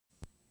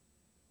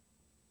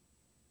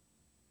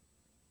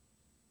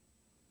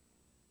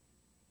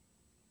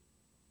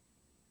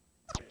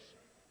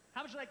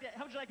How would you like that?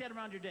 How would you like that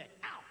around your dick?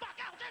 Ow, fuck,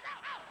 ow, ow, ow,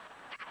 ow,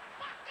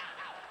 fuck,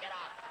 ow, ow, get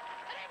off.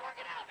 It ain't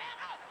working out, man.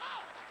 Ow,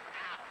 ow,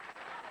 ow.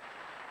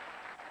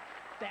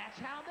 That's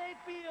how they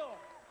feel.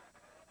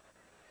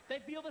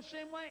 They feel the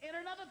same way. And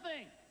another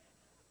thing.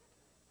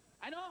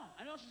 I know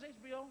it's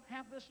HBO.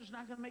 Half of this is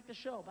not going to make the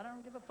show, but I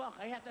don't give a fuck.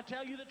 I have to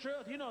tell you the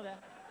truth. You know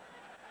that.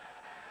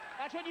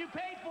 That's what you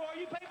paid for.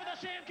 You paid for the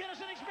Sam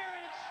Kinison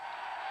experience.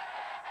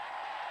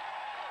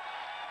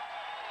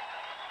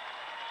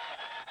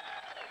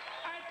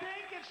 I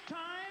think it's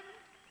time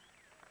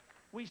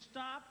we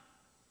stop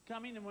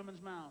coming in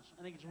women's mouths.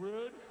 I think it's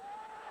rude.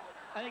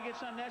 I think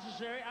it's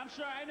unnecessary. I'm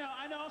sorry.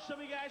 I know.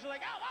 Some of you guys are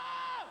like, oh,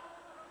 oh,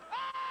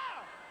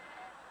 oh.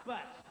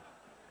 But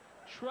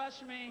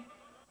trust me.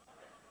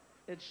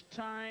 It's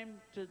time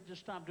to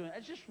just stop doing it.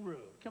 It's just rude.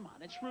 Come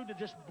on. It's rude to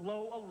just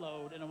blow a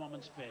load in a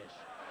woman's face.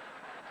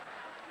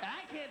 And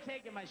I can't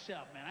take it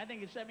myself, man. I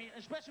think it's, I mean,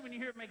 especially when you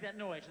hear it make that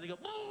noise. And they go,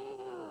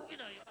 boo, you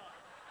know.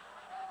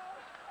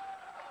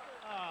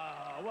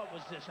 Oh, what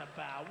was this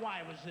about?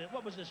 Why was it?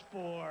 What was this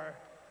for?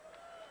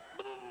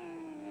 Boo,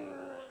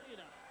 you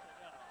know.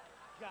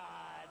 Oh,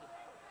 God.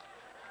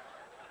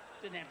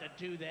 Didn't have to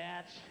do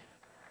that.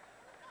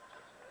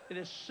 It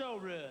is so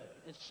rude.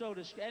 It's so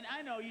disgusting. And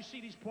I know you see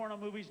these porno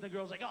movies and the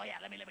girl's like, oh yeah,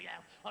 let me,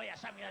 oh yeah,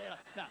 something,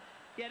 no.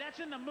 Yeah, that's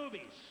in the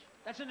movies.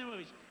 That's in the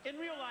movies. In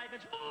real life,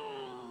 it's,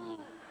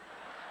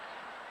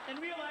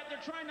 in real life, they're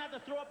trying not to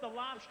throw up the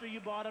lobster you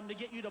bought them to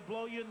get you to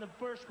blow you in the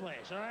first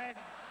place, all right?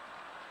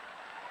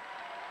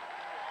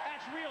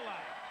 That's real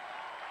life.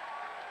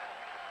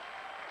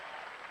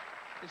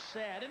 It's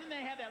sad. And then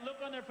they have that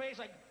look on their face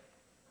like,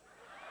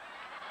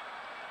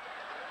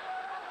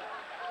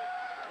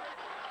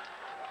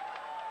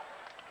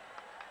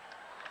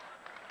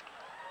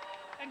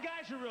 and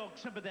guys are real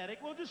sympathetic.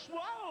 Well, just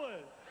swallow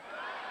it.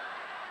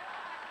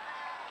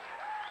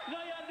 You know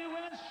what you ought to do,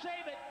 women?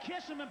 Save it,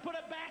 kiss them, and put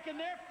it back in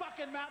their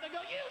fucking mouth. They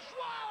go, you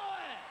swallow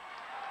it!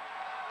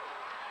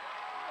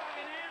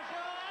 Fucking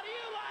asshole, how do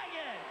you like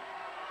it?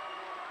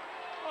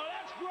 Oh,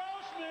 that's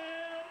gross,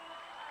 man.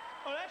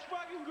 Oh, that's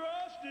fucking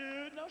gross,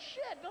 dude. No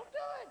shit, don't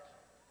do it.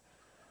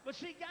 But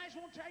see, guys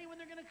won't tell you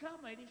when they're going to come,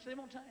 ladies. They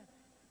won't tell you.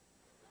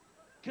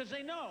 Because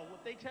they know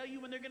if they tell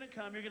you when they're going to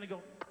come, you're going to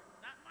go,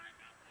 not my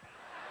mouth.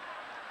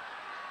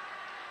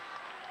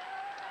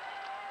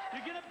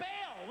 You're gonna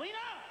bail, lean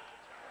up.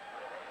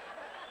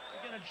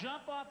 You're gonna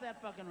jump off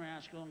that fucking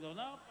rascal and go,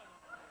 no.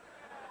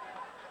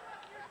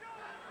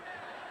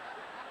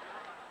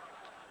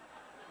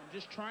 I'm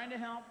just trying to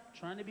help,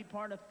 trying to be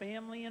part of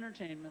family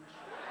entertainment.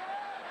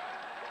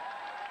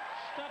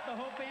 Stuff the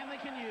whole family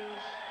can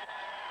use.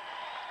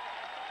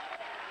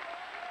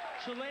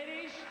 So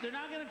ladies, they're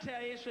not gonna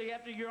tell you, so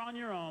you're on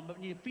your own, but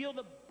when you feel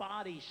the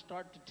body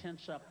start to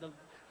tense up,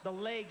 the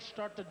legs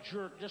start to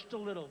jerk just a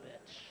little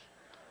bit.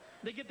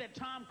 They get that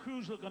Tom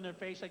Cruise look on their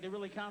face, like they're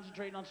really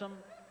concentrating on something.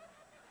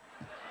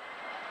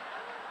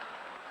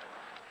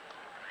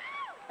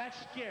 That's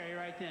scary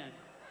right then.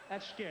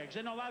 That's scary. Because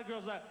I know a lot of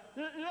girls are like,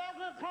 you're not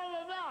going to come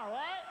in my mouth,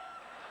 right?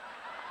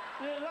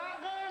 You're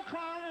not going to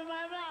come in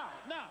my mouth.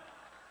 No,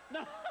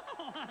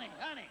 honey.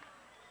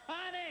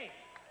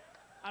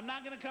 I'm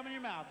not going to come in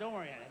your mouth. Don't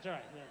worry, honey. It's all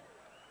right. Yeah.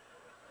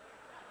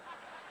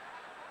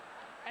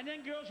 And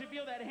then girls, you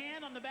feel that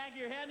hand on the back of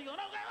your head, and you go,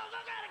 no, God,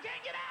 I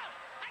can't get out.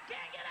 I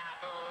can't get out.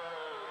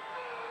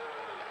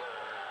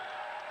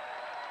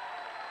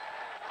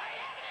 Are you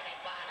having any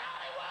fun,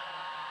 Hollywood?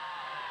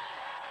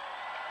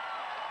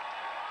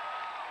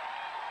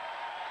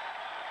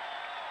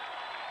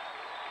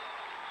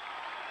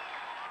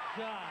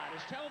 God,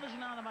 is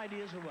television out of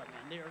ideas or what,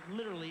 man? They are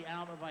literally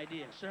out of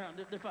ideas. They're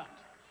fucked.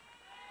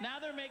 Now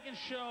they're making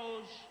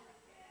shows.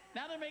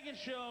 Now they're making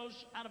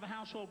shows out of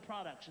household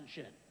products and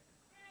shit.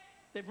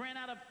 They've ran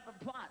out of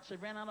plots.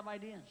 They've ran out of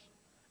ideas.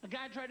 A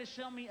guy tried to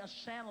sell me a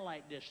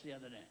satellite dish the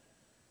other day.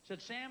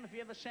 Said, Sam, if you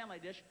have a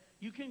satellite dish,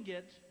 you can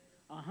get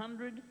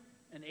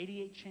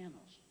 188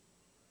 channels.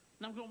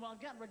 And I'm going, well,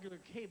 I've got regular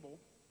cable,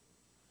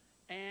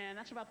 and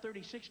that's about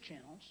 36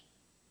 channels.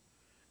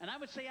 And I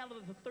would say out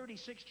of the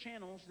 36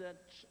 channels that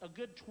a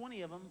good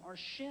 20 of them are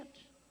shit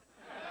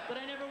that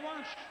I never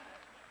watched.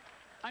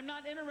 I'm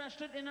not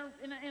interested in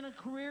a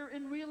career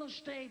in real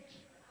estate.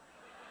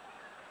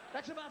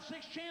 That's about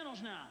 6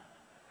 channels now.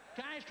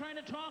 Guys trying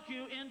to talk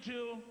you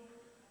into,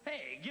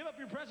 hey, give up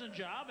your present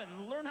job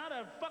and learn how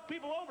to fuck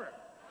people over.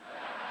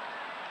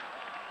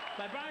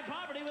 By buying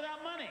property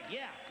without money.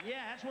 Yeah,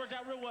 that's worked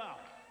out real well.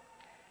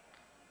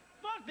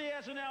 Fuck the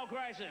SNL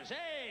crisis.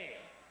 Hey,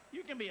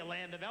 you can be a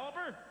land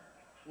developer.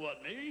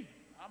 What, me?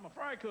 I'm a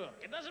fry cook.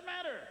 It doesn't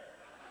matter.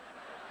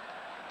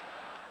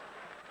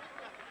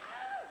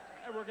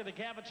 I work at the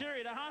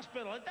cafeteria at a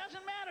hospital. It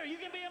doesn't matter. You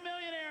can be a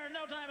millionaire in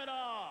no time at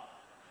all.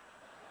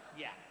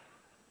 Yeah.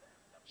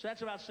 So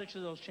that's about 6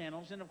 of those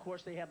channels. And, of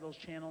course, they have those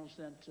channels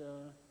that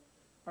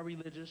are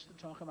religious, that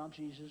talk about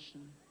Jesus.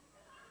 And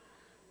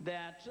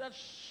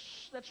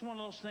that's one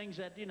of those things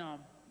that, you know,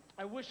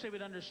 I wish they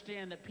would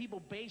understand that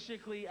people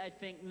basically, I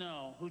think,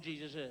 know who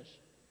Jesus is.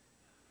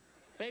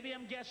 Maybe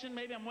I'm guessing,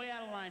 maybe I'm way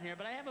out of line here,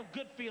 but I have a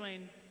good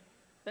feeling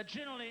that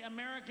generally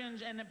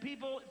Americans and the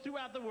people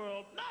throughout the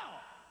world know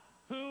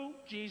who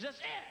Jesus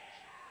is.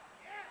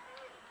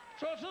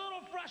 So it's a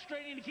little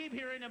frustrating to keep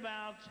hearing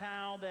about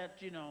how that,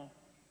 you know,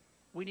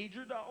 we need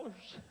your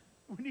dollars.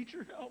 We need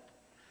your help.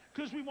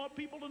 Because we want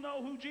people to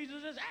know who Jesus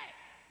is. Hey,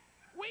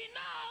 we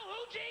know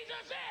who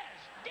Jesus is.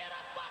 Get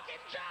a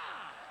fucking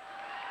job.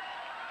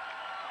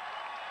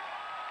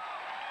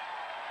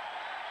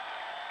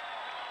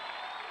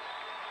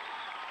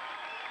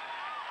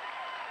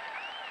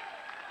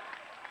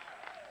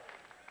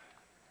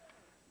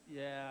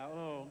 Yeah,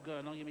 oh,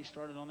 good. Don't get me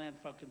started on that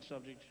fucking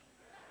subject.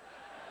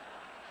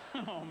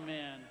 Oh,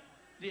 man.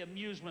 The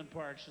amusement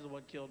parks is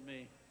what killed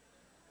me.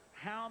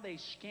 How they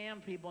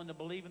scam people into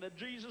believing that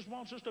Jesus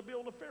wants us to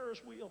build a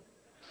Ferris wheel.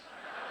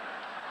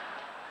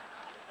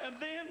 And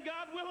then,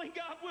 God willing,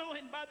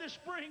 by this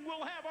spring,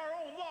 we'll have our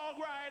own log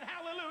ride.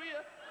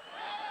 Hallelujah.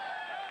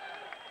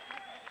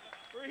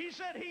 For he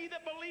said, he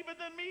that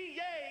believeth in me,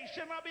 yea,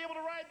 shall not be able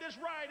to ride this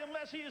ride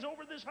unless he is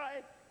over this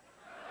height.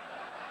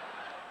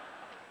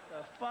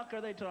 The fuck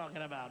are they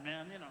talking about,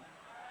 man? You know,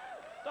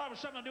 thought it was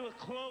something to do with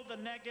clothe the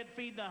naked,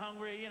 feed the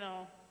hungry, you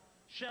know,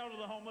 shelter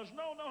the homeless.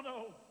 No, no,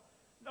 no.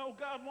 No,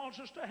 God wants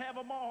us to have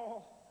a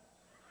mall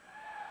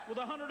with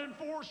 104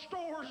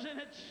 stores in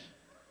it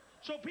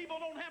so people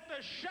don't have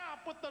to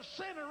shop with the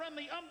sinner and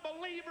the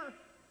unbeliever.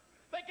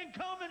 They can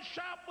come and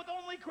shop with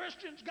only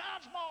Christians.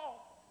 God's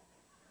mall.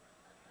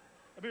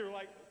 And people are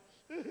like,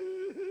 that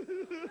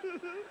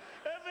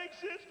makes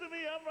sense to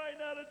me. I'm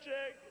writing out a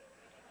check.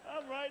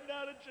 I'm writing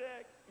out a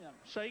check. Yeah.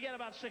 So you got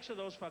about 6 of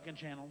those fucking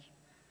channels.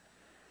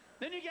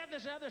 Then you got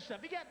this other stuff.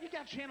 You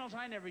got channels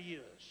I never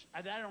use.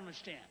 I don't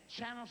understand.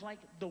 Channels like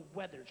the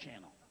Weather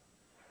Channel.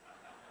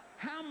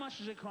 How much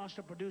does it cost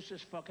to produce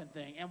this fucking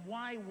thing? And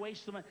why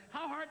waste the money?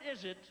 How hard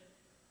is it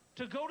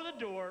to go to the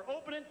door,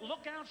 open it,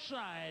 look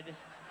outside,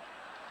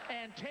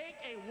 and take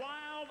a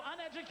wild,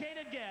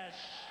 uneducated guess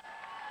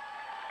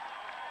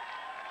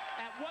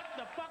at what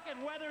the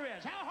fucking weather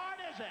is? How hard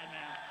is that,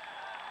 man?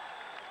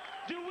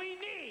 Do we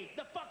need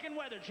the fucking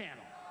Weather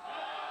Channel?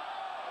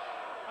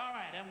 All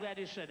right, I'm glad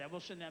you said that. We'll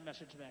send that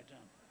message back to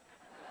him.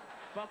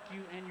 Fuck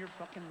you and your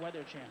fucking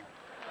Weather Channel.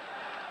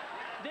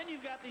 Then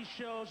you've got these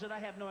shows that I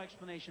have no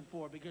explanation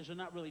for because they're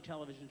not really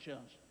television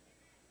shows.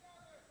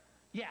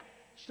 Yeah,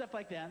 stuff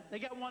like that. They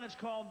got one that's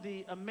called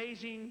The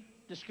Amazing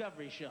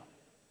Discovery Show.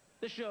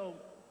 This show,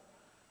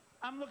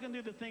 I'm looking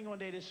through the thing one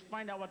day to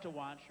find out what to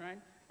watch, right?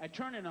 I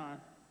turn it on,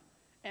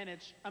 and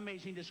it's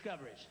Amazing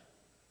Discoveries.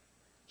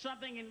 So I'm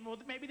thinking, well,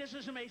 maybe this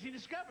is Amazing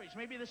Discoveries.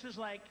 Maybe this is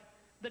like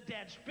The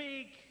Dead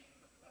Speak,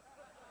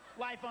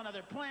 Life on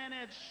Other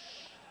Planets,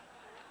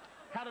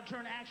 how to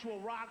turn actual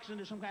rocks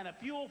into some kind of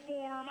fuel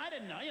form. I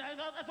didn't know. You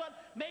know, I thought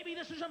maybe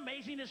this is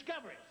Amazing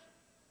Discoveries.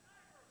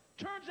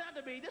 Turns out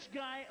to be this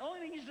guy,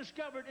 only thing he's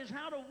discovered is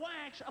how to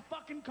wax a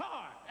fucking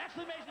car. That's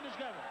the Amazing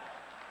Discovery.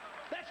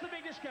 That's the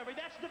big discovery.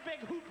 That's the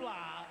big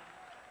hoopla.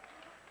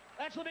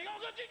 That's the big, oh,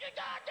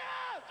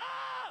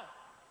 ah!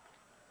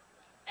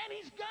 And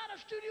he's got a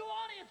studio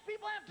audience.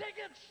 People have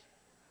tickets.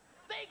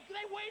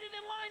 They waited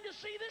in line to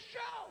see this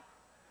show.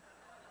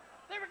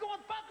 They were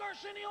going, fuck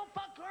Arsenio,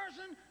 fuck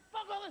Carson,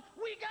 fuck all this.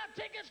 We got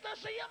tickets to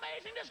see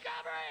Amazing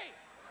Discovery.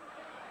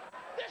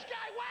 This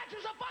guy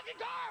waxes a fucking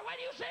car. When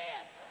do you see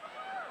it?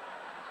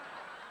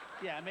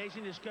 Yeah,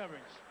 Amazing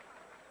Discoveries.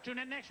 Tune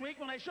in next week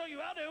when I show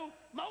you how to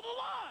mow the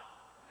lawn.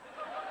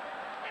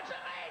 It's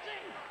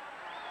amazing.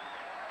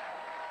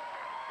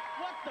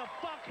 What the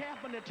fuck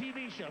happened to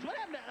TV shows? What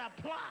happened to a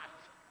plot?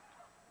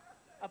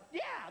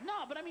 Yeah,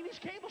 no, but I mean, these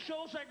cable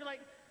shows are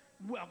like,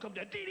 welcome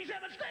to Dee Dee's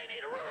Stay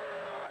Eater.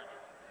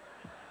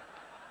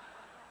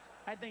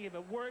 I think if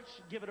it works,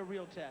 give it a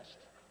real test.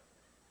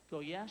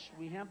 Go, yes,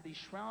 we have the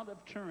Shroud of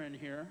Turin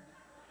here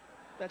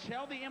that's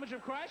held the image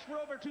of Christ for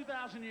over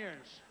 2,000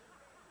 years.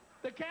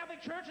 The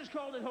Catholic Church has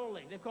called it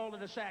holy. They've called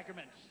it a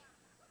sacrament.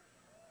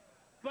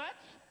 But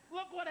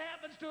look what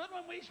happens to it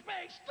when we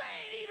spank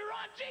Stain Eater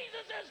on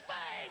Jesus'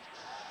 face.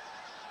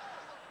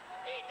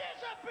 He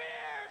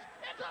disappears.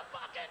 It's a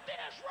fucking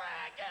dish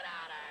rag. Get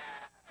out of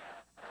here.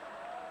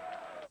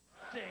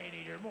 Stain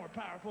Eater, more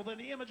powerful than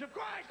the image of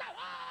Christ.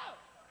 Oh!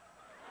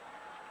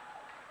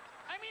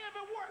 I mean, if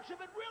it works,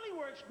 if it really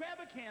works, grab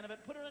a can of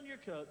it, put it on your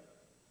coat,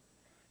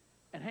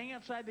 and hang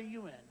outside the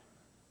UN.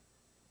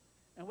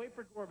 And wait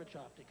for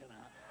Gorbachev to come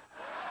out.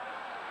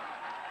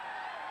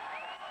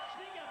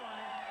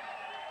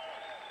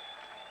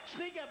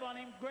 Sneak up on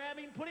him, grab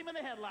him, put him in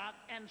the headlock,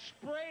 and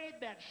spray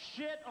that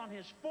shit on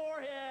his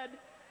forehead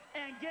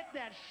and get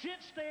that shit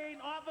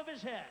stain off of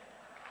his head.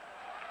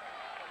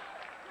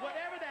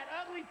 Whatever that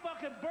ugly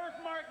fucking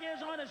birthmark is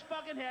on his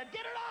fucking head,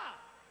 get it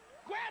off!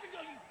 Grab it,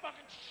 go, you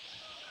fucking...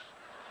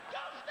 Go,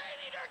 Stain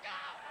Eater,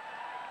 go!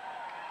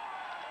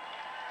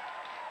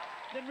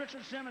 Then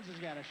Richard Simmons has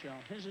got a show.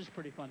 His is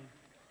pretty funny.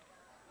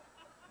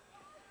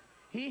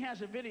 He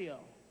has a video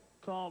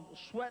called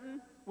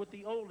Sweatin' with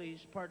the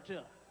Oldies Part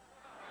 2.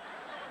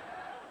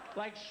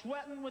 Like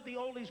Sweatin' with the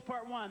Oldies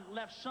Part 1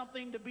 left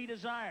something to be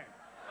desired.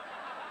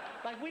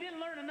 Like we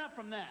didn't learn enough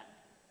from that.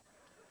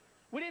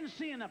 We didn't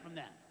see enough from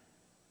that.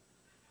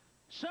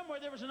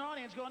 Somewhere there was an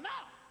audience going, no,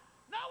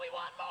 no, we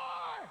want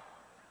more.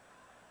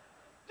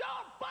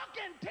 Don't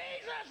fucking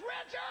tease us,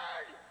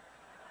 Richard.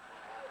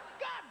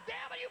 God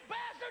damn it, you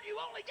bastard. You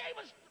only gave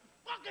us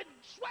fucking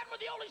Sweating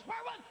with the Oldies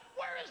part 1.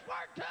 Where is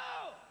part 2?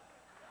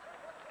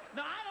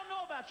 Now, I don't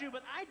know about you,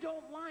 but I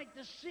don't like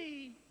to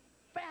see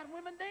fat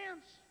women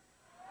dance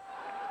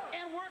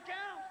and work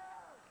out.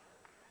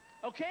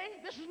 Okay?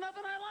 This is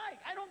nothing I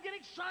like. I don't get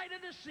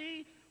excited to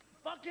see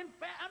fucking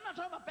fat. I'm not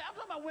talking about fat. I'm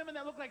talking about women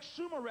that look like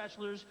sumo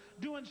wrestlers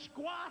doing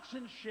squats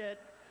and shit,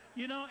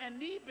 you know,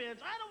 and knee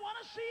bends. I don't want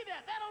to see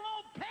that. That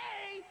alone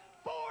pay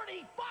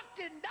 $40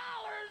 fucking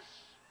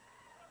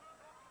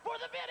for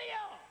the video.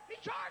 He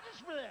charges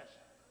for this.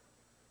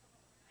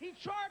 He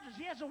charges.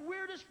 He has the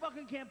weirdest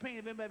fucking campaign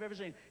of anybody I've ever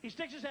seen. He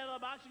sticks his head out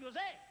of the box and goes,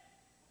 hey,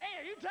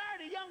 are you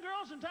tired of young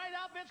girls in tight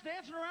outfits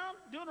dancing around,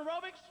 doing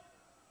aerobics?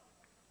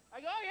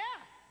 I go, oh,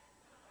 yeah.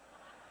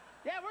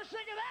 Yeah, we're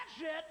sick of that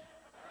shit.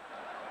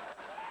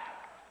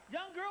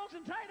 Young girls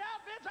in tight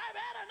outfits, I've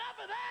had enough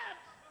of that.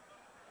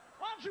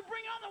 Why don't you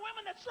bring on the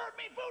women that served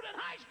me food in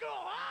high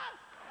school, huh?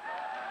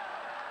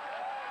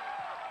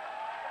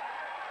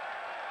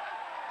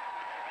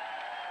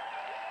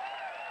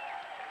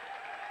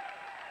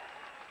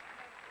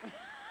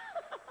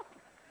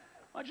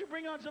 Why don't you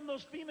bring on some of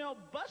those female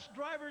bus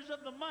drivers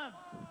of the month?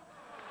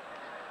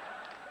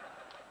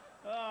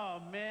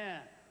 Oh,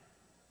 man.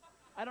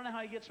 I don't know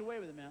how he gets away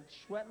with it, man.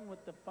 Sweating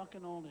with the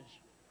fucking oldies.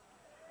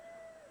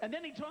 And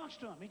then he talks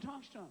to him. He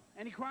talks to him.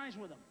 And he cries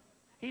with him.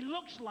 He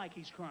looks like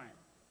he's crying.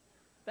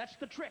 That's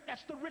the trick.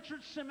 That's the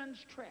Richard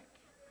Simmons trick.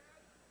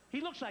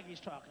 He looks like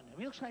he's talking to him.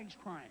 He looks like he's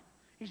crying.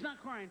 He's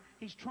not crying.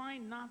 He's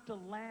trying not to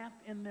laugh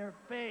in their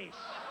face.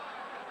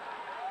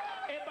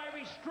 And by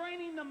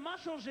restraining the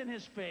muscles in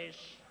his face,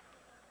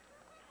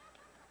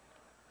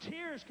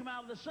 tears come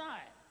out of the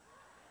side,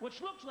 which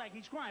looks like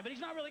he's crying, but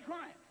he's not really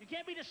crying. You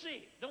can't be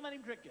deceived. Don't let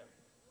him trick you.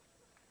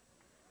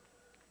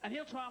 And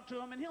he'll talk to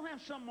him, and he'll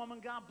have some woman,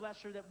 God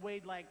bless her, that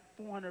weighed like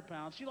 400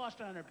 pounds. She lost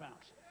 100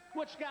 pounds,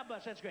 which, God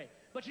bless, that's great.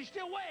 But she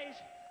still weighs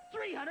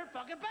 300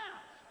 fucking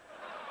pounds.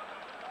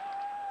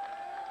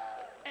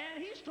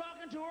 And he's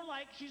talking to her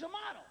like she's a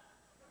model.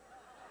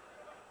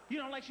 You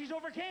know, like she's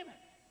overcame it.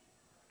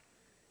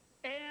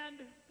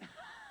 And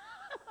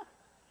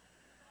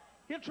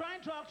he'll try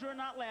and talk to her and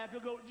not laugh.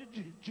 He'll go,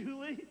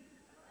 Julie?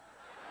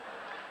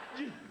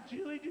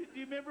 Julie, do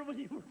you remember when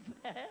you were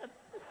fat?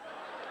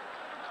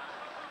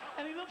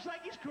 And he looks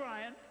like he's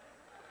crying.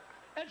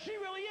 And she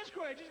really is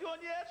crying. She's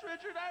going, yes,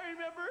 Richard, I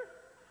remember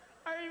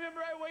I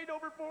weighed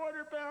over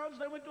 400 pounds.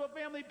 And I went to a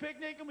family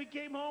picnic, and we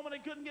came home, and I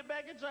couldn't get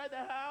back inside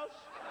the house.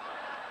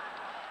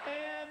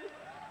 And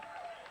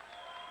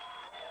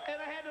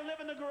I had to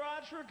live in the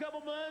garage for a couple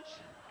months.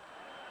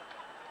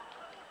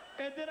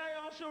 And then I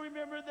also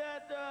remember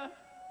that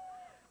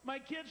my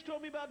kids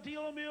told me about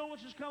Deal a Meal,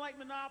 which is kind of like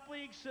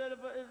Monopoly, instead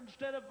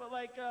of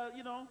like,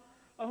 you know,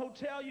 a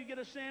hotel, you get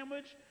a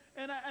sandwich.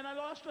 And I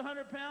lost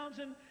 100 pounds,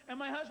 and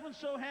my husband's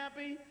so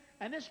happy.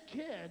 And this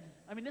kid,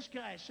 I mean, this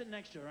guy is sitting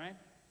next to her, right?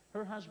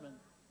 Her husband,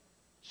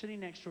 sitting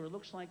next to her,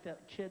 looks like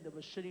that kid that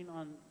was sitting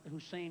on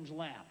Hussein's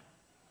lap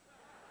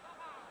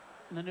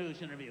in the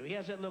news interview. He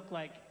has that look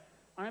like,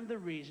 I'm the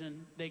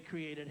reason they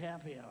created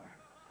Happy Hour.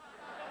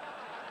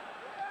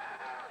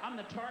 I'm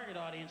the target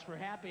audience for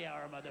Happy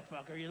Hour,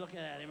 motherfucker. You're looking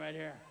at him right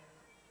here.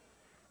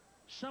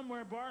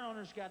 Somewhere bar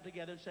owners got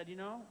together and said, you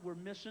know, we're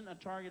missing a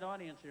target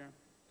audience here.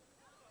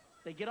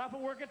 They get off of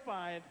work at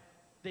 5.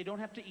 They don't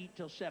have to eat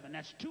till 7.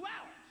 That's 2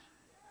 hours.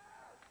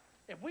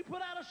 If we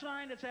put out a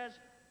sign that says,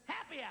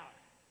 Happy Hour,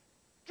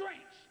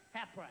 drinks,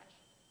 half price,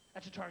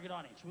 that's a target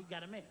audience. We've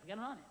got to make. We've got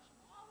an audience.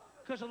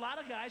 Because a lot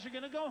of guys are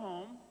going to go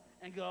home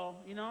and go,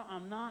 you know,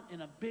 I'm not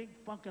in a big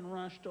fucking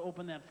rush to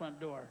open that front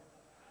door.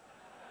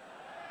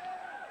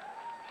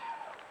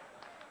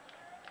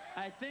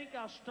 I think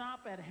I'll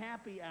stop at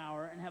Happy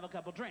Hour and have a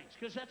couple drinks.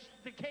 Because that's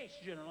the case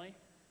generally.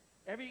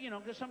 You know,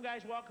 because some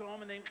guys walk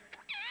home and they, oh,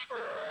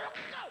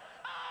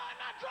 I'm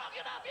not drunk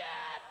enough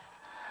yet.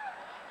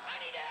 I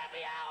need a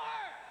Happy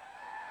Hour.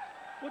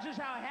 Which is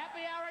how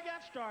Happy Hour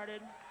got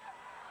started.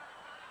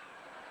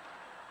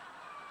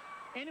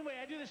 Anyway,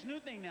 I do this new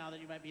thing now that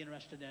you might be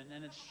interested in,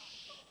 and it's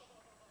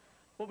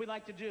what we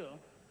like to do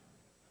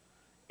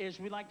is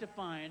we like to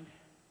find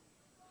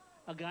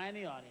a guy in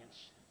the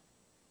audience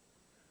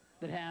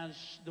that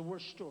has the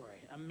worst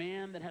story, a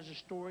man that has a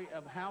story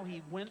of how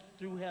he went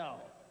through hell.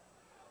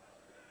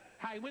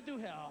 How he went through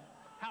hell,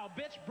 how a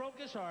bitch broke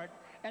his heart,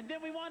 and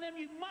then we want him,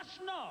 you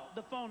must know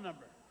the phone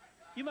number.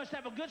 You must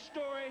have a good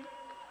story,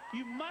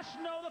 you must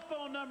know the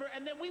phone number,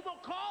 and then we will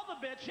call the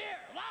bitch here,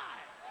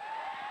 live.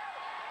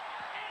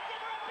 And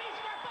give her a piece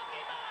of our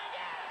fucking mind,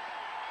 yes!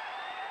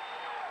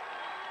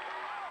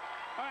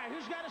 All right,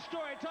 who's got a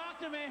story? Talk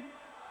to me.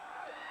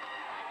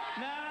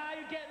 Nah,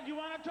 you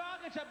want to talk?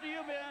 It's up to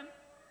you, man.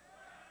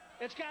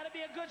 It's got to be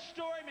a good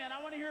story, man.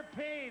 I want to hear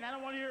pain. I don't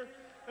want to hear,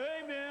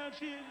 hey, man,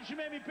 she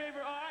made me pay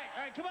for... All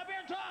right, come up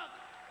here and talk.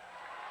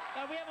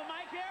 We have a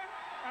mic here?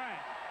 All right,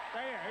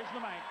 right here. Here's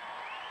the mic.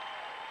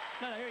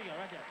 No, here you go,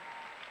 right there.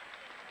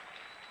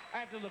 I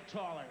have to look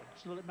taller.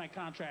 It's my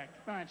contract.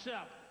 All right, sit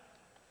up.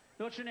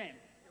 What's your name?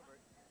 Gilbert.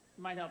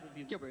 Might help if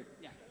you... Gilbert.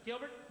 Yeah.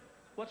 Gilbert?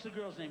 What's the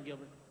girl's name,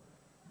 Gilbert?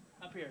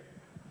 Up here.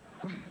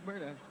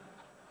 Berta.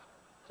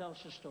 Tell us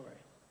your story.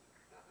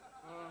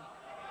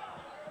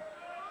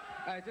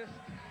 I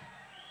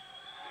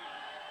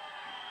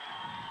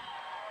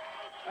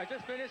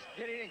just finished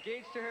getting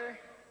engaged to her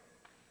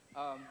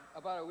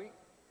about a week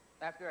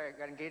after I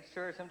got engaged to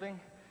her or something.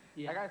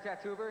 Yeah. I got a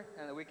tattoo of her,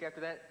 and the week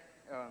after that,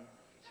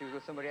 she was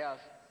with somebody else.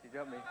 She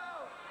dumped me.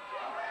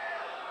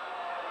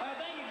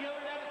 Thank you,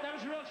 Gilbert. That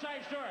was a real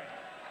exciting story.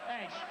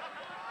 Thanks.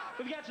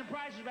 We've got some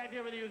prizes back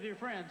there with you with your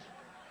friends.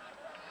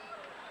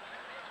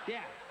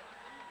 Yeah.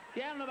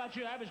 Yeah, I don't know about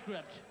you. I was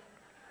gripped.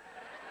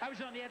 I was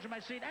on the edge of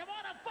my seat. I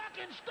want a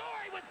fucking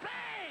story with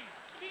pain.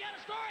 If you got a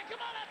story, come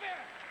on up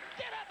here.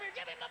 Get up here.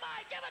 Give him the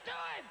mic. Give it to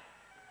him.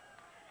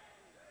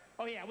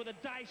 Oh, yeah, with a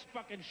Dice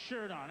fucking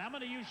shirt on. I'm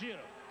going to use you.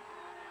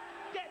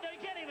 Get the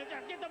mic. Get him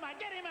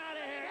out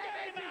of here.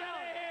 Get him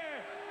out of here.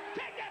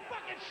 Take that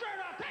fucking shirt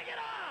off. Take it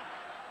off.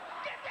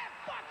 Get that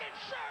fucking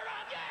shirt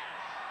off. Yes.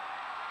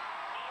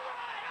 All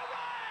right.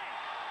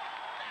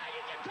 Now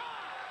you can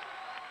talk.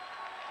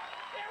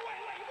 There,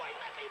 wait.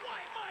 Let me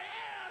wipe my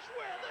ass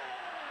with it.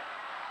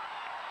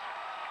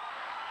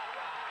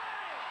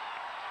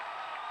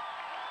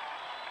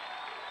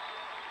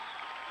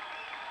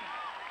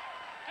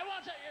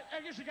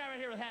 There's a guy right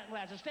here with hat and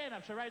glasses. Stand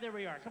up, sir. Right there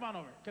we are. Come on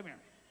over. Come here.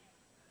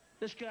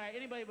 This guy,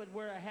 anybody would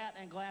wear a hat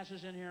and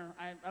glasses in here?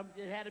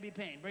 It had to be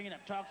Payne. Bring it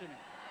up. Talk to me.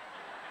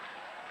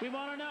 We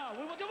want to know. Do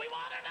we want to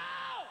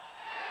know?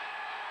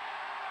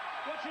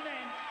 What's your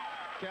name?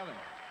 Kevin.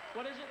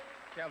 What is it?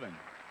 Kevin.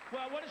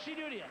 Well, what did she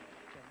do to you?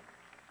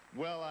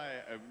 Well,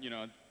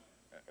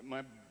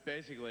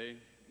 basically,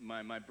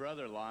 my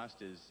brother lost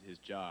his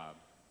job.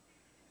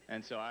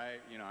 And so I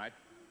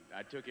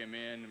took him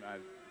in. I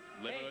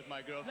living with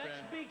my girlfriend.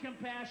 Let's be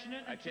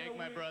compassionate. I take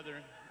my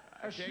brother.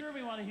 Sure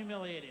we want to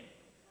humiliate him.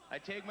 I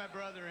take my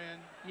brother in.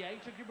 Yeah, you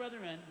took your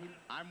brother in.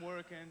 I'm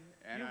working.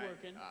 And You're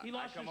working. He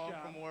lost his job. I come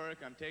home from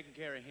work. I'm taking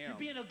care of him. You're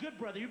being a good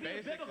brother. You're being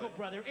Basically. a biblical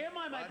brother. Am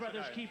I my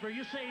brother's keeper?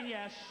 You're saying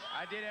yes.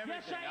 I did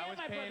everything. Yes, I am was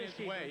my paying brother's his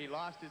keeper. way. He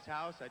lost his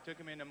house. I took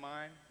him into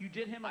mine. You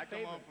did him a favor. I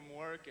come home from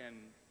work and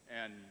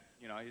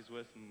he's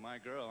with my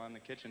girl on the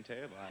kitchen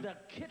table. The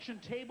kitchen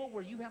table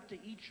where you have to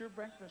eat your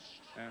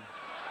breakfast. Yeah.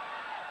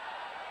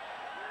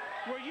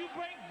 Where you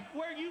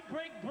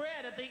break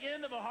bread at the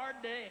end of a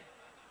hard day.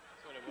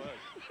 That's what it was.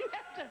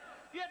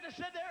 You have to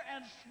sit there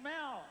and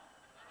smell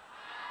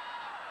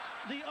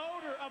the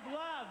odor of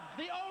love,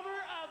 the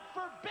odor of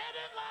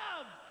forbidden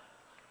love,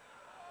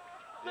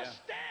 the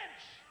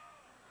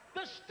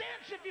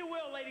stench, if you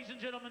will, ladies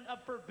and gentlemen,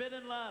 of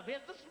forbidden love. He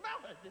has to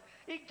smell it.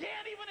 He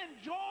can't even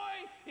enjoy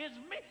his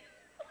meal.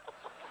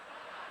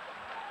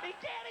 He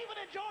can't even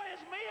enjoy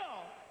his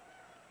meal.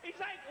 He's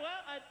like,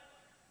 well,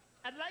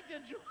 I'd like to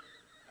enjoy.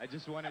 I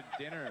just wanted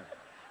dinner.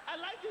 I'd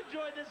like to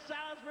enjoy this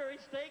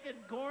Salisbury steak and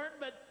corn,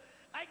 but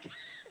I can't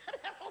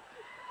help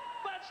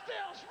but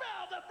still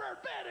smell the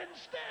forbidden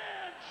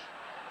stench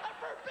of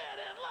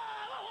forbidden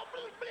love. Oh,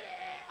 blah,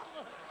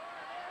 blah.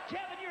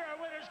 Kevin, you're our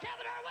winners.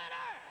 Kevin, our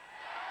winner!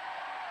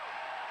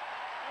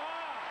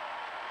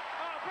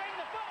 Oh, bring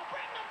the phone,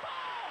 bring the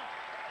phone!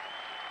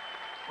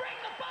 Bring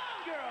the phone,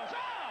 girls,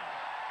 oh!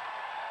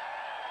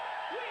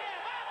 We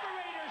have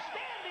operators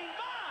standing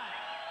by.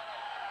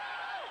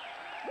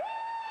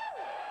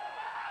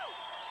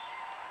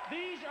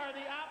 These are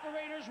the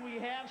operators we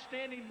have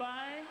standing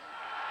by.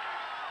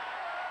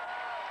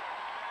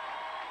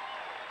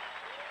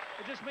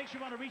 It just makes you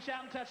want to reach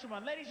out and touch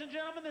someone. Ladies and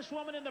gentlemen, this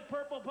woman in the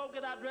purple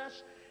polka dot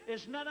dress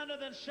is none other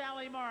than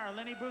Sally Marr,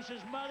 Lenny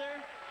Bruce's mother.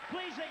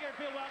 Please make her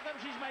feel welcome.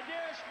 She's my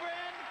dearest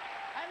friend.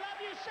 I love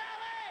you,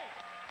 Sally!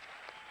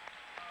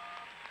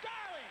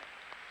 Darling!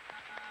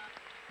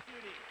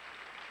 Beauty.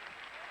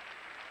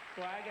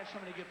 Boy, I got so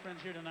many good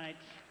friends here tonight.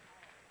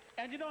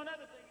 And you know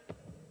another thing?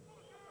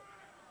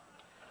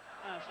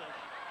 Oh, so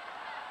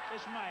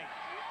it's Mike.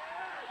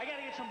 I got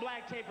to get some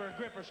black tape or a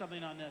grip or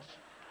something on this.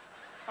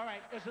 All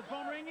right, is the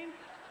phone ringing?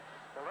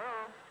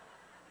 Hello?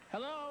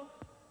 Hello?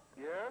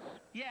 Yes?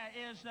 Yeah,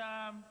 is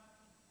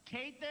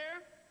Kate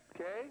there?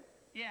 Kay?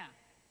 Yeah.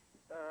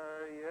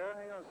 Yeah,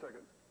 hang on a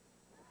second.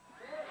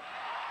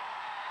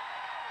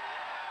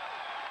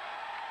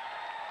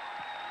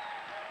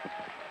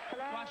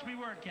 Hello? Watch me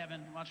work,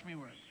 Kevin. Watch me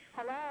work.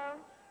 Hello?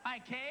 Hi,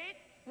 Kate?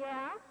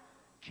 Yeah?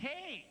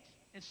 Kate,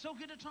 it's so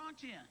good to talk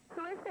to you.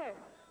 Who is this?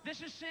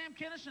 This is Sam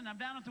Kinison. I'm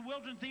down at the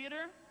Wiltern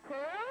Theater. Who?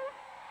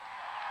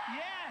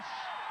 Yes.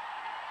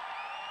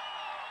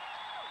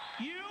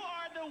 You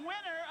are the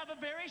winner of a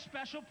very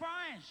special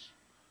prize.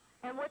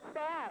 And what's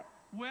that?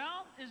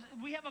 Well,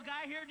 we have a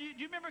guy here. Do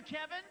you remember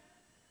Kevin?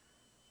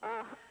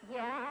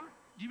 Yeah?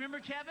 Do you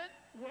remember Kevin?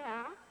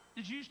 Yeah?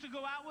 Did you used to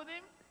go out with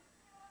him?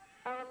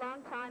 Oh, a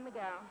long time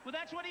ago. Well,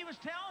 that's what he was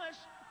telling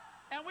us.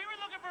 And we were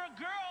looking for a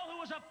girl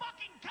who was a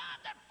fucking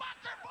cunt that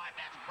fucked her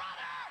boyfriend's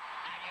brother.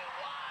 And you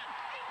won,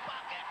 you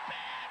fucking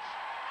bitch.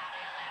 How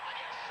do you live with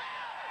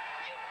yourself,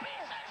 you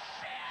piece of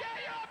shit?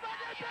 Get your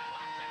fucking What's it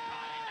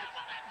called?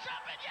 hands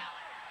up and yell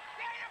it.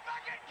 Yeah, you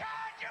fucking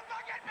cunt, you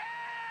fucking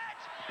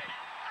bitch!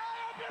 I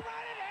hope you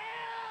run in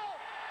hell!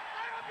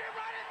 I hope you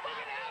run in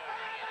fucking hell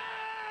forever!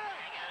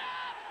 Hang it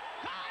up!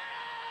 Call it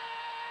up!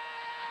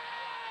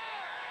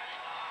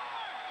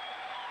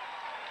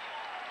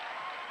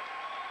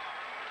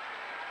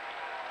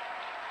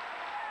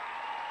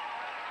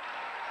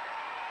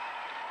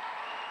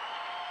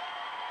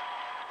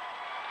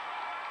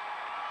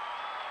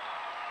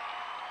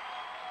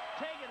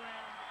 Take it, man.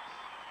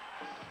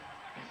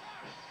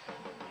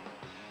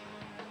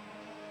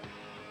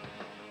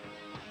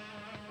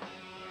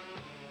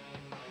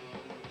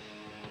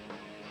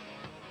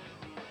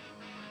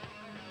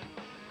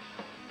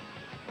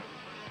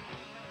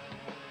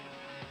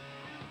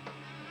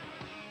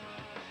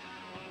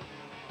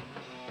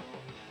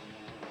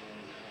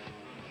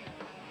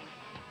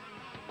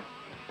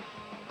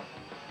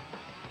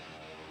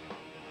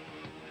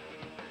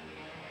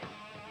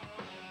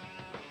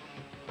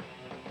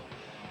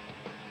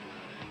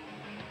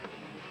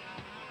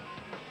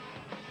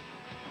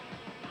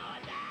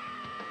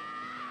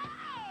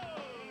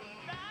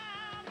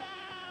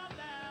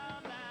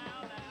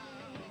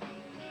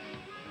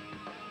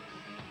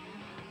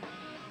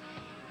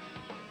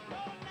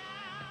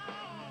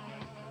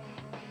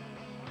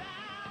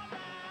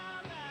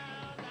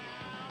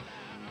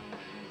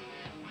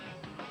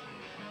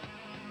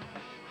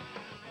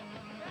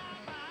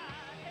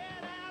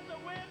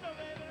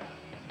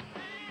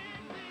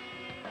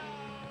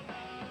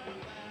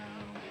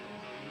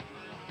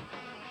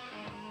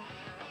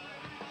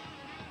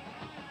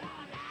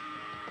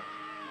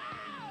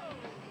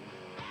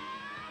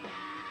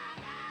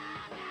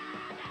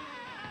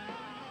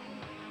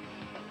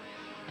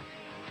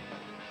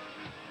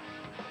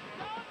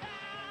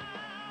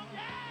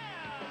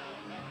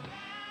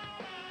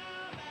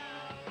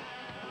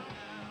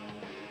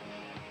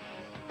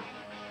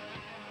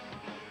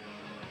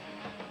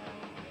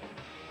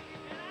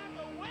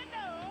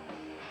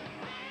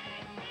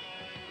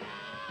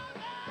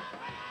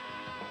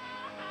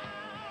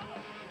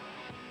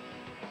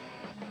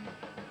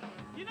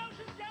 You know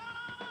she's gone,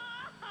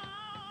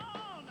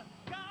 gone,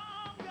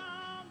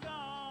 gone,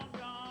 gone,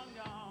 gone,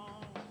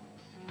 gone.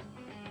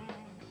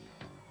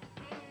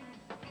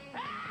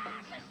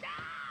 Ah, she's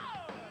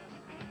gone!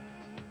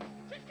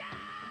 She's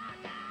gone,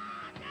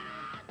 gone,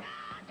 gone,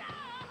 gone,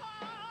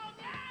 gone,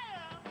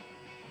 yeah!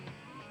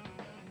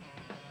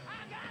 I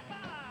got my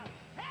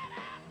head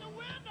out the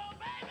window,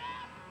 baby!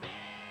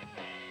 Big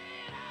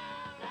feet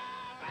on the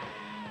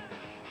ground!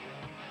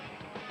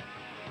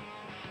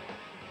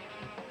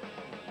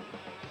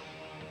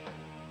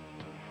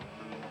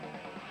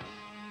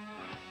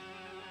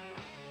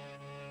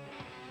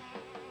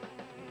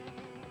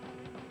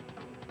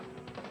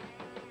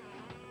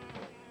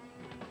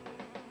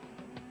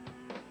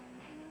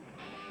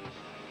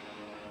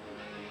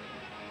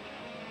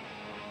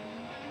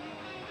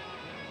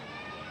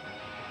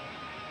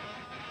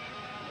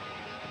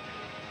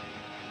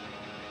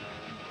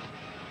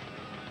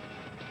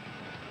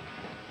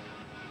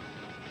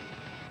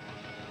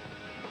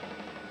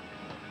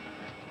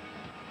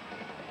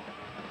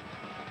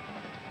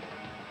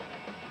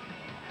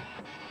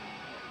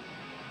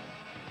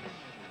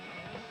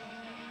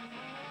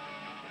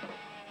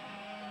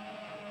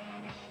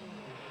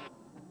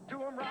 To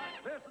 'em rock,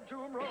 listen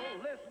to 'em roll,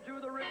 listen to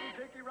the rhythm,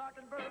 ticky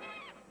rockin' verse.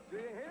 Do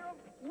you hear 'em?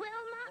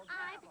 Wilma,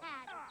 I've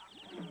had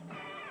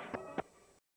it.